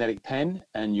little magnetic pen,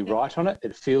 and you write on it.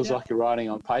 It feels like you're writing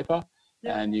on paper,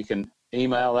 and you can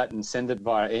email that and send it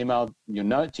via email. Your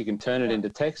notes, you can turn it into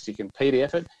text, you can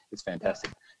PDF it. It's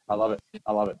fantastic. I love it.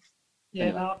 I love it. Yeah,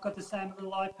 anyway. no, I've got the same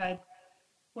little iPad.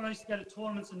 When I used to go to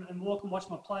tournaments and walk and watch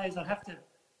my players, I'd have to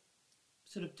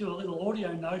sort of do a little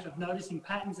audio note of noticing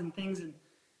patterns and things,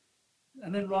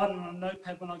 and then write it on a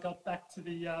notepad when I got back to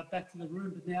the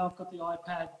room. But now I've got the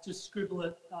iPad, just scribble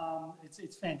it.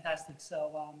 It's fantastic.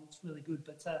 So it's really good.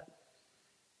 But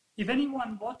if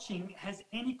anyone watching has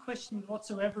any questions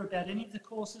whatsoever about any of the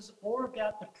courses or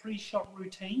about the pre-shot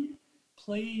routine,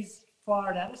 please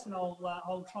fire it at us, and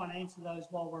I'll try and answer those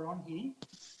while we're on here.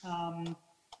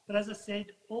 But as I said,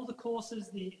 all the courses,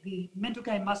 the Mental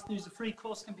Game Must-Dos, the free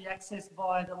course can be accessed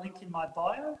via the link in my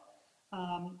bio.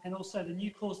 And also the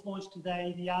new course launched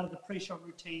today, The Art of the Pre-Shot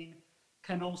Routine,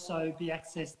 can also be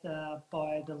accessed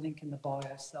by the link in the bio.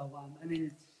 So, and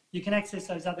then you can access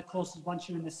those other courses once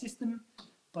you're in the system.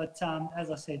 But as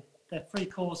I said, that free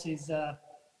course is a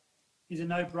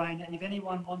no-brainer. If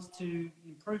anyone wants to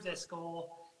improve their score,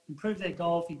 improve their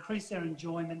golf, increase their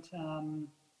enjoyment,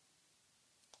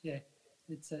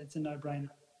 it's a no-brainer.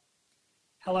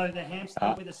 Hello, the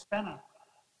hamster with a spanner.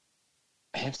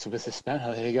 Hamster with a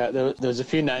spanner. There you go. There was a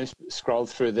few names scrolled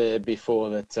through there before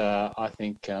that I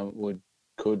think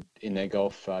could in their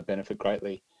golf benefit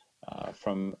greatly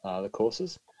from the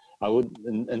courses. I would,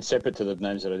 and separate to the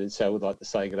names that I did say, I would like to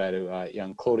say good day to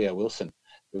young Claudio Wilson,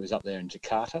 who was up there in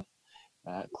Jakarta.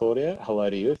 Claudio, hello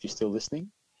to you if you're still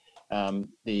listening.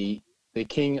 The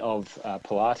king of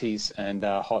Pilates and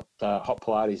hot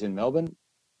Pilates in Melbourne,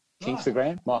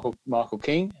 Kingstagram, Michael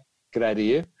King. Good day to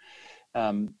you.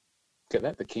 Get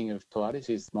that? The king of Pilates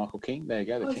is Michael King. There you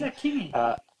go. Is that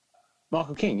Kingy?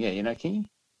 Michael King, yeah, you know Kingy?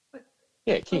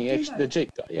 Yeah, King, the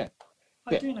Jeep guy, yeah.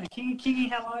 I do know Kingy.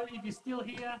 Kingy, hello, if you're still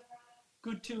here.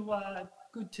 Good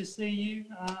to see you.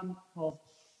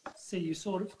 See you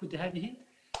sort of. Good to have you here.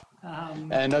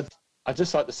 And I'd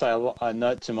just like to say a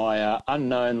note to my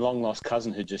unknown long-lost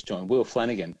cousin who just joined, Will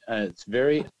Flanagan. It's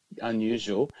very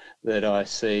unusual that I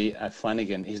see a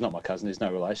Flanagan. He's not my cousin. There's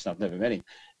no relation. I've never met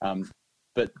him.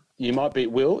 But you might be,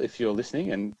 Will, if you're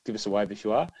listening, and give us a wave if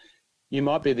you are, you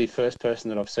might be the first person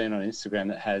that I've seen on Instagram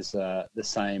that has the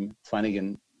same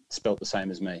Flanagan spelt the same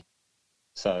as me.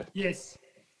 So yes.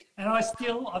 And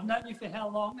I've known you for how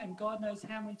long, and God knows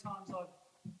how many times I've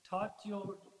typed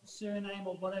your surname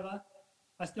or whatever,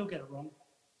 I still get it wrong.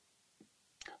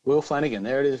 Will Flanagan,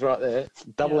 there it is right there.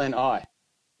 Double N-I.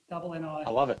 Double N-I. I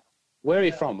love it. Where are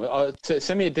you from?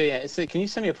 Send me a DM. Can you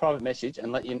send me a private message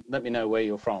and let me know where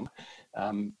you're from?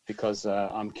 Because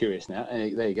I'm curious now.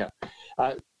 And there you go.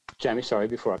 Jamie, sorry,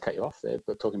 before I cut you off there,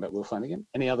 but talking about Will Flanagan.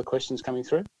 Any other questions coming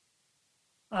through?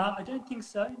 I don't think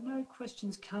so. No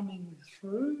questions coming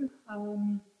through.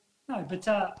 No, but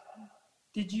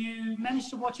did you manage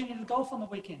to watch any of the golf on the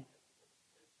weekend?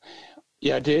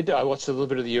 Yeah, I did. I watched a little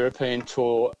bit of the European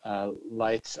Tour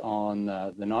late on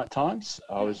the night times.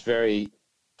 I was very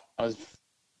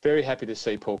happy to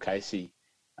see Paul Casey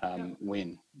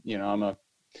win. You know,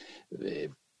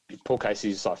 Paul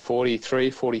Casey's like 43,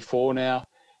 44 now,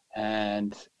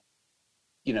 and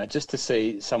you know, just to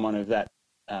see someone of that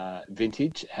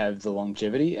vintage have the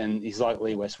longevity, and he's like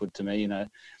Lee Westwood to me. You know,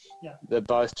 they're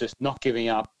both just not giving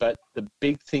up. But the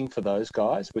big thing for those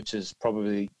guys, which is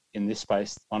probably in this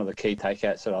space one of the key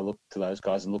takeouts that I look to those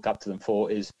guys and look up to them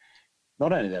for, is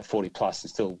not only they're 40 plus and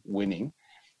still winning,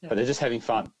 but they're just having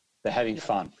fun. They're having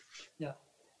fun. Yeah.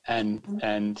 And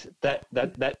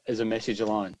that is a message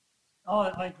alone. Oh,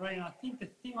 I agree. And I think the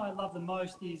thing I love the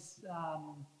most is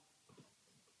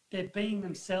they're being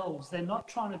themselves. They're not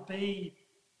trying to be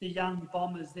the young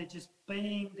bombers. They're just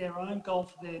being their own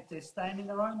golfer. They're staying in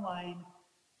their own lane.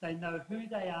 They know who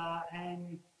they are,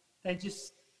 and they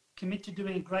just commit to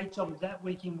doing a great job of that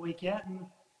week in, week out. And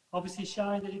obviously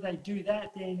showing that if they do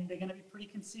that, then they're going to be pretty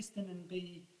consistent and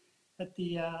be at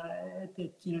the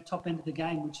top end of the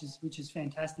game, which is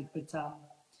fantastic.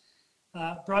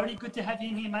 But Brody, good to have you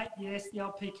in here, mate. Yes, the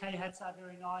old PK hats are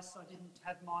very nice. I didn't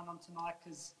have mine on tonight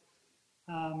because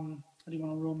I didn't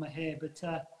want to ruin my hair, but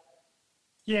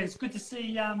yeah, it's good to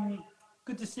see.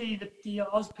 Good to see the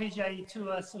Oz PGA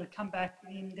Tour sort of come back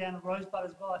in down at Rosebud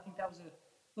as well. I think that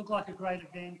looked like a great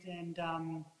event, and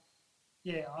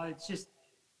yeah, it was just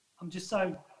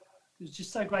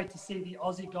so great to see the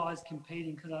Aussie guys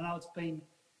competing, because I know it's been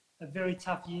a very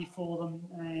tough year for them,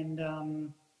 and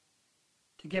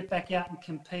to get back out and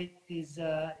compete is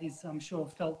I'm sure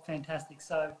felt fantastic.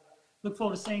 So look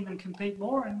forward to seeing them compete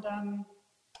more and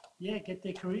yeah, get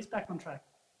their careers back on track.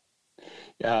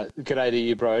 G'day to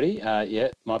you, Brody. Yeah,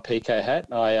 my PK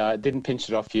hat. I didn't pinch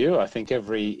it off you. I think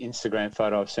every Instagram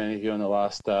photo I've seen of you in the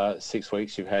last 6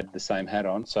 weeks, you've had the same hat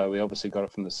on. So we obviously got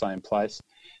it from the same place.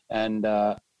 And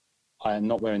I am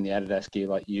not wearing the Adidas gear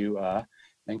like you are.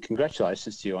 And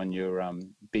congratulations to you on your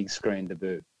big screen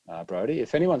debut, Brody.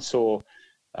 If anyone saw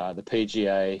the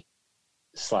PGA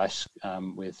 /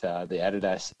 with the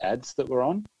Adidas ads that were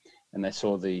on, and they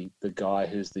saw the guy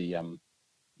who's the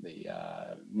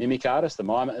mimic artist,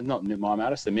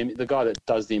 the guy that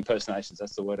does the impersonations,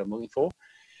 that's the word I'm looking for,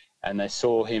 and they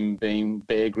saw him being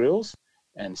Bear Grylls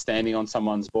and standing on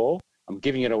someone's ball. I'm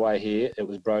giving it away here. It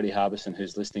was Brody Harbison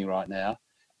who's listening right now.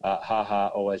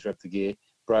 Always rep the gear.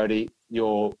 Brody,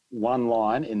 your one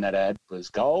line in that ad was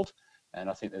gold, and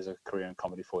I think there's a career in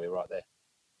comedy for you right there.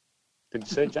 Did you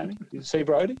see it, Jamie? Did you see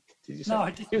Brody? Did you see? No,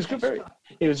 I didn't. He was good.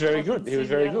 He was very good. He was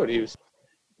very good. It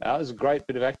was a great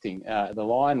bit of acting. The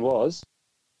line was,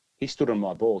 he stood on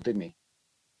my ball, didn't he?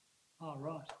 Oh,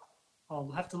 right. I'll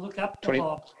have to look up 20...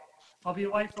 I'll be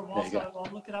away for a while, so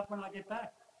I'll look it up when I get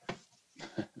back.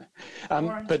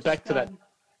 But back to that.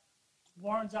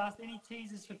 Warren's asked, any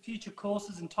teasers for future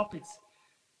courses and topics?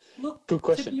 Look, good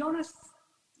question. To be honest,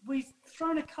 we've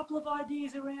thrown a couple of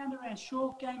ideas around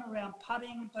short game, around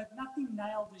putting, but nothing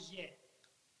nailed as yet.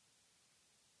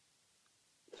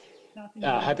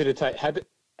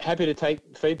 Happy to take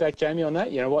feedback, Jamie, on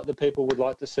that. You know, what the people would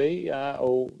like to see,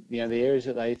 or the areas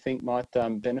that they think might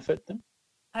benefit them.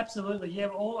 Absolutely, yeah.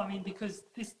 Because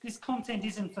this content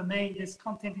isn't for me. This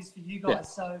content is for you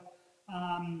guys. Yeah. So,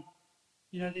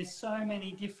 there's so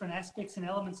many different aspects and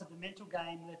elements of the mental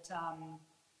game that,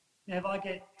 if I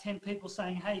get 10 people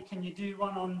saying, "Hey, can you do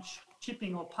one on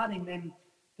chipping or putting?" then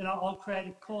I'll create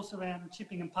a course around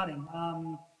chipping and putting.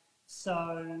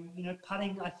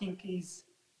 Putting, I think, is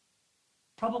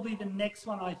probably the next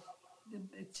one.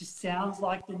 It just sounds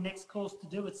like the next course to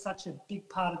do. It's such a big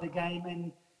part of the game,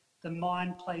 and the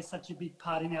mind plays such a big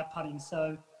part in our putting.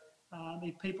 So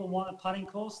if people want a putting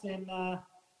course, then,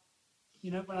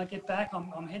 when I get back,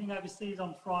 I'm heading overseas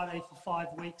on Friday for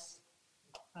 5 weeks,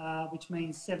 which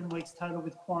means 7 weeks total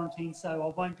with quarantine. So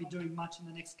I won't be doing much in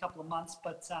the next couple of months,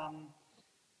 but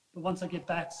once I get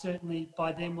back, certainly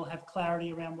by then we'll have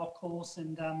clarity around what course,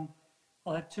 and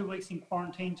I'll have 2 weeks in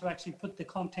quarantine to actually put the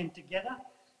content together.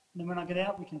 And then when I get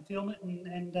out, we can film it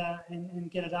and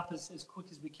get it up as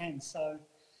quick as we can. So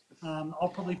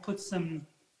I'll probably put some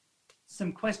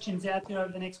questions out there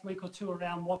over the next week or two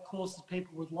around what courses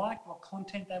people would like, what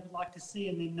content they would like to see,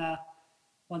 and then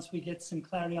once we get some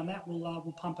clarity on that,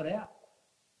 we'll pump it out.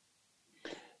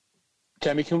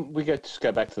 Jamie, can we just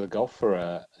go back to the golf for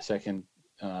a second?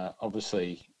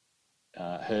 Obviously,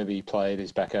 Herbie played,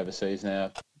 is back overseas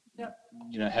now. Yep.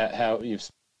 How you've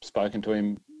spoken to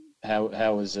him.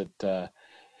 How was it?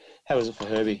 How was it for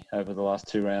Herbie over the last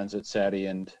 2 rounds at Saudi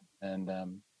and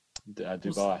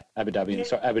Dubai, Abu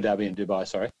Dhabi and Dubai?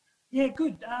 Sorry. Yeah,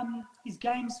 good. His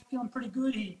game's feeling pretty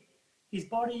good. His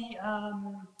body.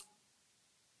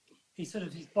 His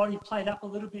body played up a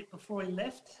little bit before he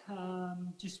left,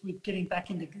 just with getting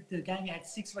back into the game. He had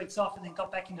 6 weeks off and then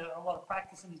got back into a lot of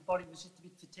practice, and his body was just a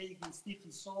bit fatigued and stiff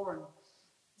and sore. And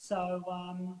so,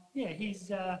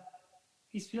 he's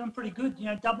feeling pretty good.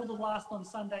 Double the last on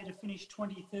Sunday to finish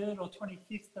 23rd or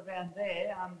 25th around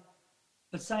there.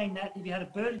 But saying that, if he had a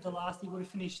birdie to last, he would have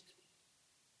finished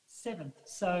 7th.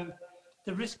 So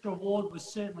the risk reward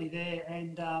was certainly there,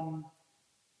 and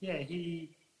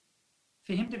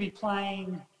for him to be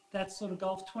playing that sort of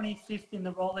golf, 25th in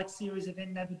the Rolex Series event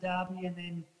in Abu Dhabi, and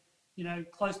then,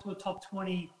 close to a top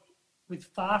 20 with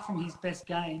far from his best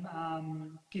game,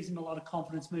 gives him a lot of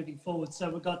confidence moving forward. So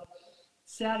we've got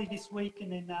Saudi this week,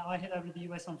 and then I head over to the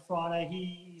US on Friday.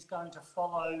 He's going to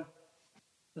follow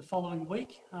the following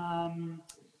week.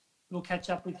 We'll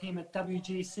catch up with him at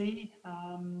WGC,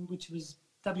 which was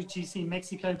WGC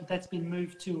Mexico, but that's been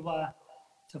moved to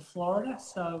Florida.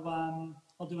 So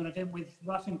I'll do an event with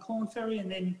Ruff and Corn Ferry,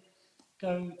 and then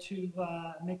go to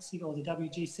Mexico, or the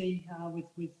WGC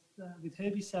with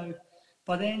Herbie. So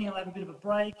by then he'll have a bit of a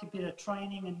break, a bit of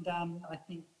training, and I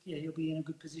think he'll be in a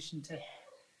good position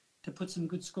put some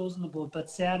good scores on the board.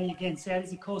 But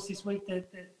Saudi's a course this week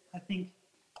that I think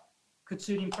could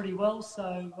suit him pretty well.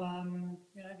 So,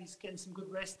 if he's getting some good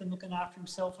rest and looking after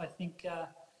himself, I think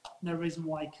no reason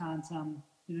why he can't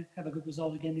have a good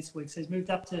result again this week. So he's moved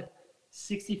up to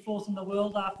 64th in the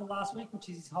world after last week, which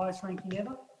is his highest ranking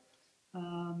ever.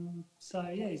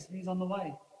 He's on the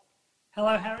way.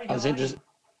 Hello, Harry.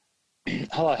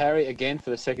 Hello, Harry, again for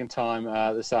the second time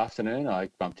this afternoon. I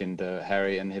bumped into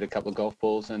Harry and hit a couple of golf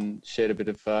balls and shared a bit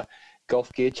of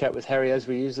golf gear chat with Harry, as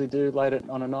we usually do late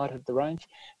on a night at the range.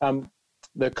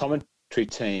 The commentary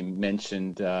team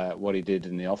mentioned what he did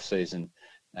in the off-season,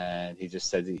 and he just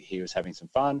said he was having some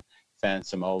fun, found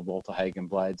some old Walter Hagen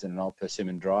blades and an old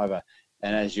Persimmon driver.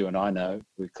 And as you and I know,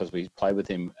 because we played with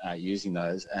him using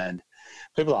those, and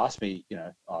people ask me,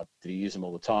 did he use them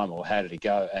all the time, or how did he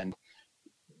go? And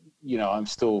I'm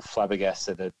still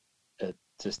flabbergasted at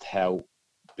just how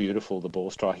beautiful the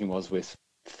ball striking was with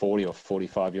 40 or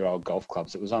 45-year-old golf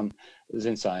clubs. It was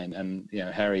insane. And,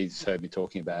 Harry's heard me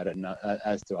talking about it, and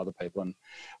as do other people, and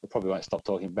we probably won't stop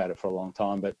talking about it for a long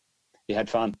time, but he had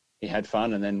fun. He had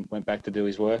fun and then went back to do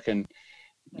his work, and,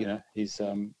 he's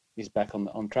back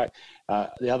on track.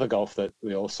 The other golf that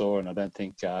we all saw, and I don't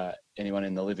think anyone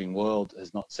in the living world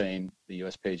has not seen the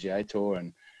US PGA Tour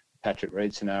and Patrick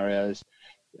Reed scenarios.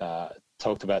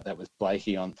 Talked about that with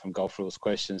Blakey from Golf Rules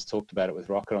Questions, talked about it with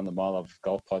Rocket on the My Love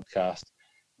Golf podcast.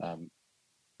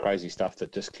 Crazy stuff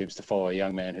that just keeps to follow a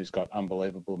young man who's got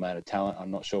unbelievable amount of talent. I'm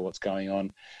not sure what's going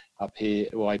on up here.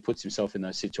 Well, he puts himself in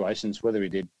those situations, whether he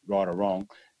did right or wrong,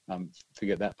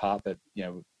 forget that part, but,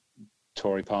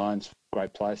 Torrey Pines,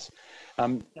 great place.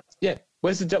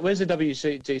 Where's the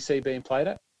WGC being played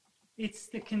at? It's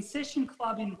the Concession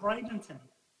Club in Bradenton.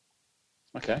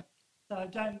 Okay. So I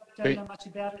don't know much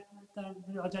about it. I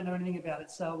don't know anything about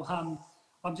it. So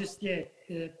I'm just,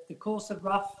 the course at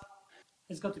Rough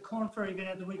has got the Corn Ferry event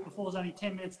out the week before. It's only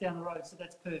 10 minutes down the road, so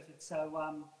that's perfect. So,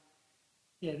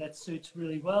 that suits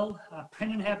really well.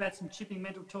 Brendan, how about some chipping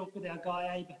mental talk with our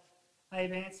guy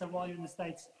Abe Answer while you're in the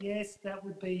States? Yes, that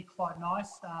would be quite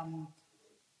nice.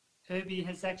 Herbie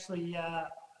has actually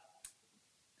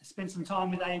spent some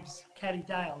time with Abe's caddy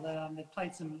Dale. They've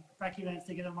played some bracky rounds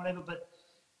together and whatever, but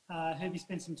Herbie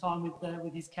spent some time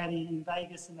with his caddy in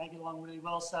Vegas, and they get along really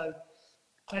well. So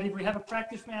maybe if we have a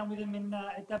practice round with him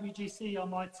at WGC, I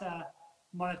might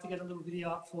have to get a little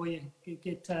video up for you.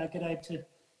 Get Abe to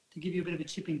give you a bit of a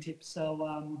chipping tip.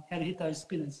 So how to hit those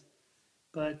spinners.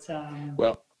 But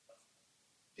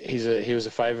he was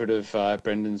a favourite of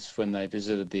Brendan's when they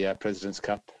visited the President's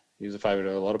Cup. He was a favourite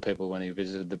of a lot of people when he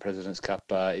visited the President's Cup.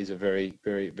 He's a very,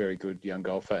 very, very good young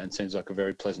golfer and seems like a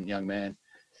very pleasant young man.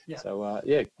 Yeah. So,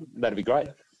 that'd be great.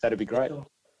 That'd be great.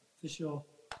 For sure.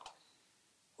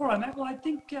 All right, Matt. Well, I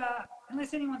think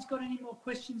unless anyone's got any more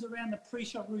questions around the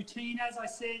pre-shot routine, as I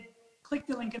said, click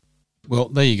the link. Well,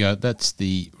 there you go. That's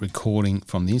the recording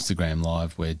from the Instagram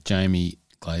Live where Jamie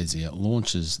Glazier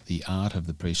launches the art of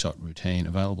the pre-shot routine,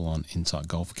 available on Insight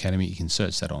Golf Academy. You can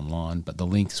search that online, but the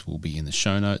links will be in the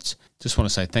show notes. Just want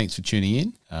to say thanks for tuning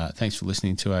in. Thanks for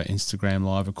listening to our Instagram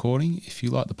live recording. If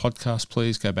you like the podcast,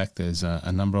 please go back. There's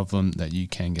a number of them that you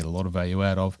can get a lot of value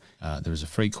out of. There is a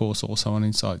free course also on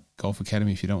Insight Golf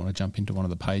Academy if you don't want to jump into one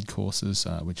of the paid courses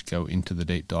which go into the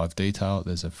deep dive detail.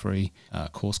 There's a free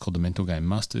course called the Mental Game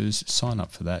Masters. Sign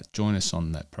up for that. Join us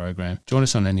on that program. Join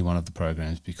us on any one of the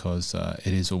programs because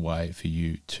it is a way for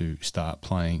you to start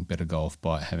playing better golf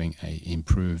by having a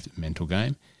improved mental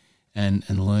game. And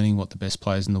learning what the best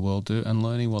players in the world do, and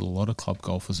learning what a lot of club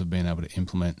golfers have been able to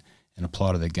implement and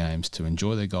apply to their games to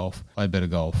enjoy their golf, play better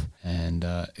golf, and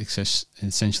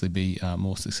essentially be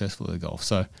more successful at the golf.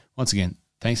 So once again,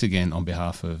 thanks again on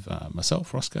behalf of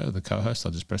myself, Roscoe, the co-host.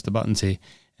 I'll just press the buttons here,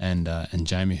 and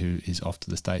Jamie, who is off to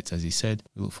the States, as he said.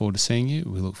 We look forward to seeing you.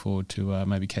 We look forward to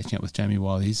maybe catching up with Jamie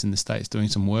while he's in the States doing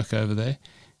some work over there.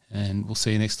 And we'll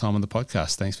see you next time on the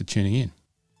podcast. Thanks for tuning in.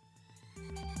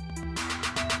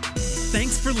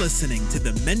 Thanks for listening to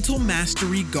the Mental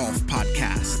Mastery Golf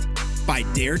Podcast by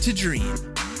Dare to Dream.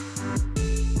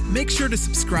 Make sure to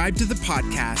subscribe to the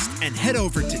podcast and head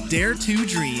over to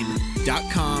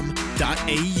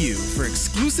daretodream.com.au for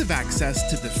exclusive access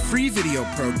to the free video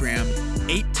program,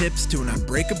 8 Tips to an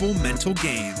Unbreakable Mental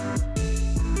Game.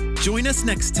 Join us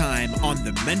next time on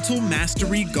the Mental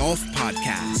Mastery Golf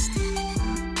Podcast.